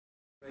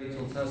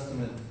Old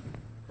Testament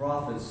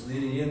prophets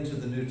leading into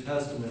the New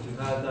Testament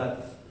who had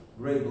that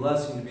great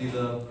blessing to be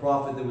the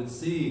prophet that would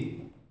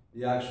see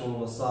the actual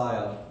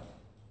Messiah.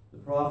 The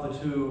prophet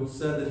who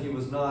said that he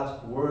was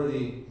not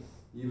worthy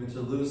even to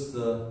loose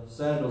the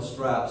sandal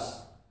straps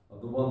of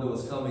the one that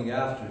was coming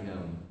after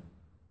him.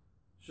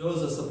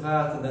 Shows us a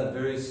path in that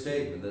very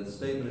statement, that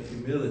statement of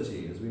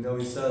humility. As we know,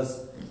 he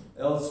says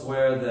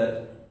elsewhere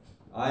that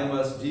I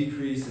must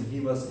decrease and he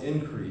must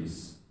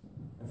increase.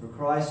 And for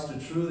Christ to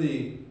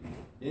truly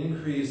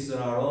increase in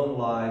our own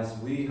lives,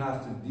 we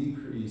have to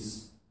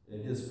decrease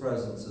in his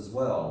presence as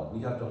well.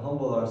 We have to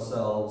humble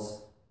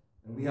ourselves,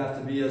 and we have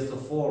to be as the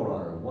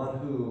forerunner, one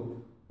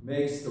who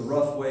makes the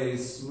rough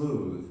ways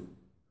smooth,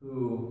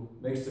 who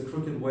makes the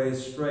crooked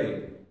ways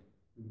straight,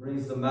 who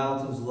brings the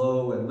mountains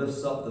low and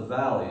lifts up the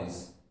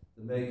valleys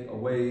to make a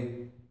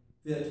way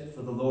fit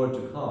for the Lord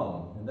to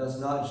come. And that's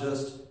not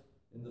just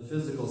in the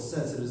physical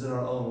sense, it is in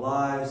our own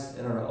lives,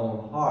 in our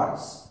own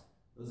hearts.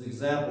 Those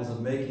examples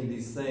of making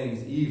these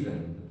things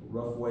even,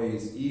 rough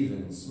ways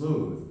even and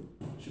smooth,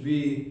 should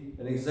be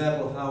an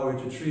example of how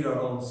we're to treat our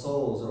own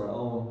souls or our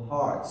own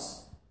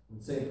hearts. When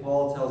St.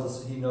 Paul tells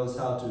us he knows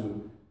how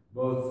to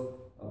both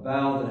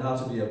abound and how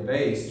to be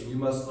abased, we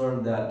must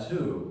learn that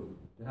too,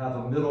 to have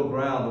a middle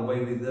ground, the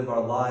way we live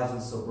our lives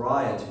in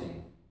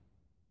sobriety.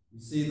 We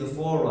see the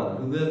forerunner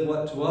who lived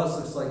what to us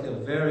looks like a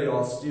very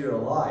austere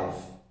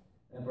life,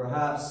 and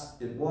perhaps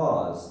it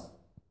was,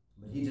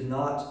 but he did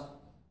not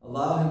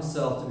allow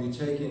himself to be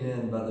taken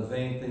in by the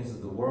vain things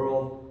of the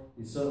world.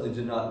 He certainly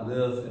did not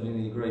live in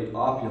any great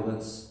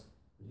opulence.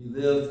 He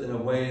lived in a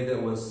way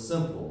that was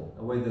simple,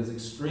 a way that was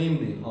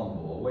extremely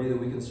humble, a way that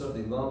we can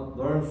certainly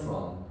learn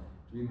from,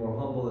 to be more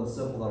humble and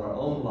simple in our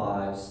own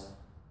lives.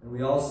 And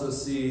we also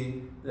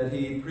see that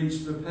he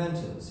preached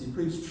repentance. He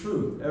preached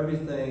truth.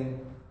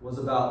 Everything was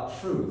about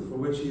truth, for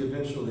which he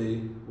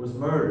eventually was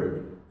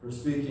murdered for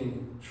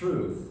speaking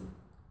truth.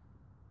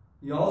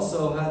 He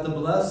also had the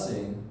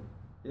blessing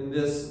in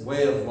this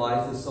way of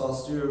life, this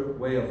austere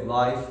way of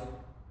life,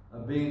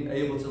 of being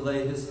able to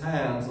lay his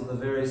hands on the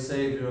very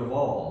Savior of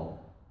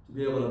all, to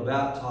be able to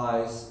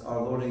baptize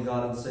our Lord and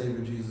God and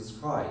Savior Jesus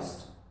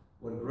Christ.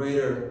 What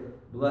greater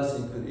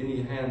blessing could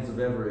any hands have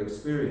ever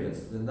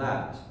experienced than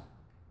that?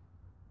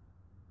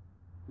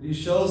 But he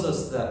shows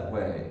us that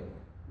way.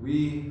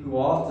 We who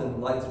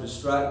often like to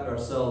distract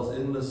ourselves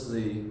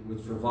endlessly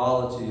with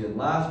frivolity and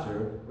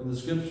laughter, when the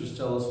scriptures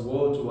tell us,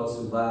 woe to us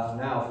who laugh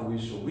now, for we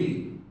shall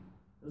weep.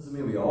 Doesn't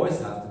mean we always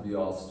have to be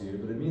austere,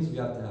 but it means we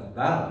have to have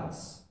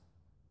balance.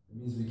 It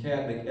means we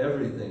can't make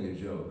everything a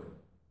joke.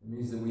 It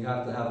means that we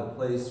have to have a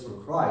place for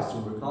Christ.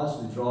 When we're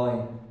constantly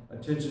drawing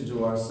attention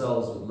to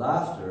ourselves with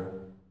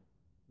laughter,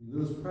 we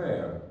lose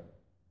prayer.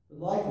 But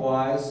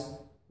likewise,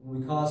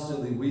 when we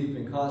constantly weep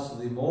and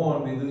constantly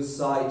mourn, we lose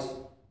sight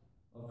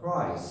of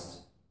Christ,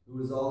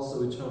 who is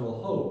also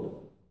eternal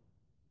hope.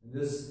 And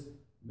this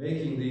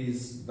making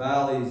these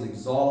valleys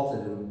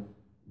exalted and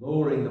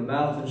lowering the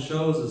mountain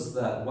shows us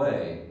that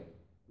way.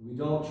 We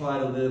don't try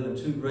to live in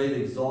too great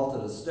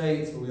exalted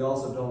estates, but we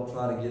also don't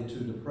try to get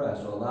too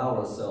depressed or allow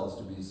ourselves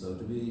to be so,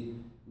 to be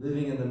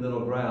living in the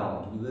middle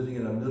ground, to be living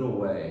in a middle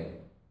way,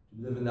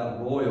 to live in that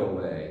royal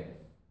way.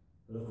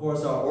 But of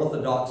course, our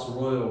Orthodox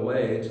royal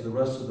way to the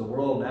rest of the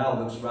world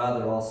now looks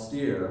rather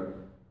austere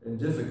and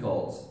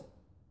difficult.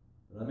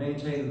 But I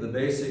maintain that the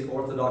basic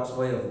Orthodox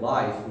way of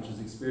life, which is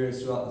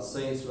experienced throughout the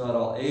saints throughout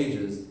all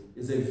ages,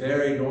 is a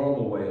very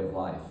normal way of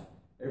life.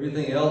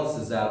 Everything else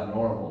is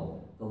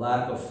abnormal. The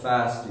lack of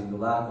fasting, the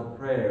lack of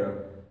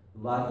prayer,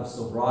 the lack of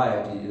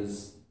sobriety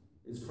is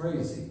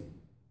crazy.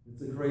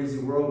 It's a crazy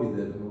world we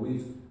live in, and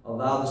we've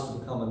allowed this to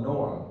become a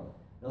norm.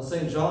 Now,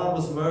 St. John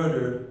was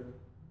murdered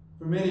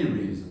for many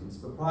reasons,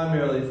 but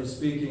primarily for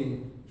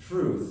speaking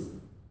truth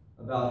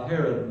about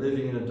Herod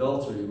living in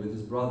adultery with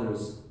his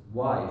brother's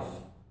wife.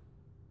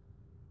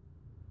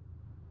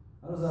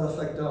 How does that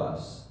affect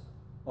us?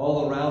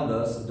 All around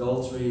us,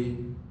 adultery,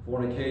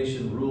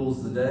 fornication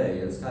rules the day.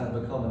 It's kind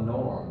of become a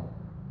norm,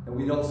 and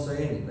we don't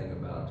say anything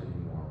about it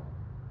anymore.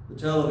 The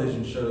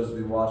television shows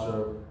we watch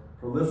are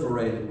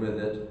proliferated with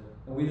it,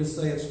 and we just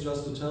say it's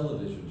just a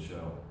television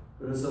show,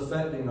 but it's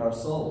affecting our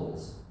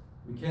souls.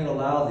 We can't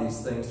allow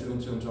these things to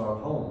enter into our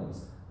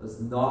homes. That's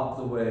not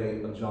the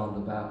way of John the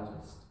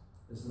Baptist.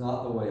 It's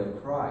not the way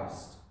of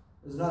Christ.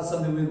 It's not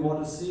something we'd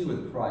want to see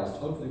with Christ.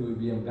 Hopefully we'd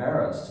be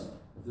embarrassed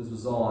if this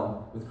was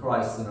on with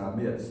Christ in our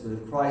midst. But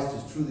if Christ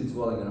is truly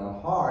dwelling in our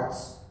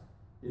hearts,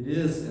 it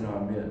is in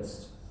our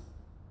midst.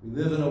 We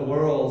live in a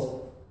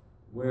world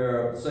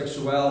where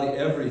sexuality,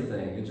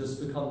 everything, it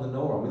just become the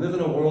norm. We live in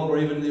a world where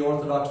even in the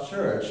Orthodox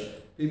Church,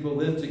 people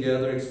live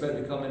together, expect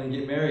to come in and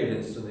get married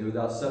instantly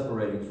without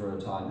separating for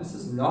a time. This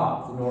is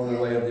not the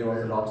normal way of the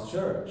Orthodox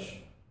Church.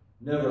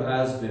 Never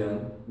has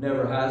been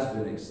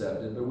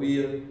accepted, but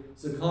we are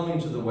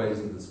succumbing to the ways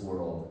of this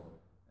world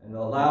and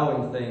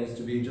allowing things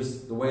to be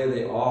just the way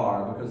they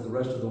are because the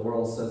rest of the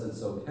world says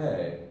it's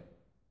okay.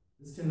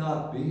 This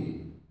cannot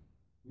be.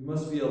 We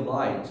must be a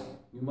light.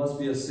 We must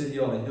be a city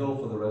on a hill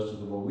for the rest of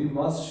the world. We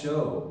must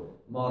show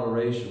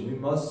moderation. We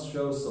must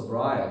show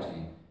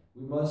sobriety.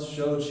 We must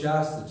show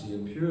chastity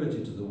and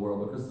purity to the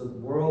world because the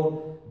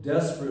world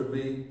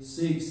desperately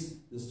seeks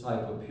this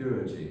type of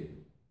purity.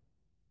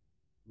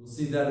 We'll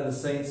see that in the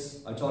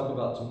saints I talk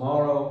about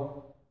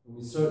tomorrow, and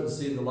we certainly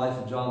see in the life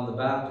of John the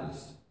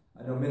Baptist.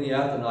 I know many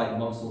Athonite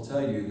monks will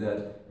tell you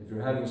that if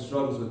you're having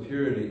struggles with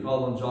purity,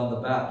 call on John the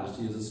Baptist.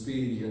 He is a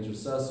speedy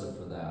intercessor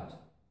for that.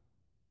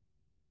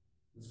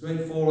 This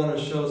great forerunner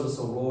shows us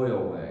a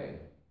royal way.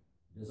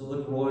 It doesn't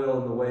look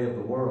royal in the way of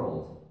the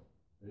world,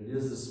 but it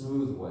is the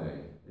smooth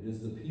way. It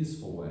is the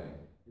peaceful way.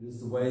 It is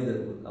the way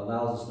that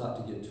allows us not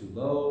to get too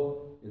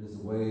low. It is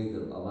the way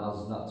that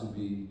allows us not to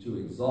be too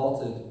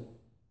exalted,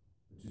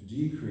 but to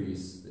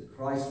decrease, that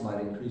Christ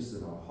might increase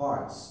in our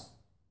hearts.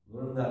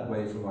 Learn that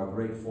way from our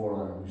great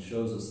forerunner who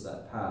shows us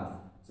that path.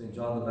 St.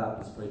 John the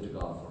Baptist, pray to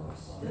God for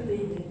us.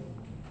 Amen.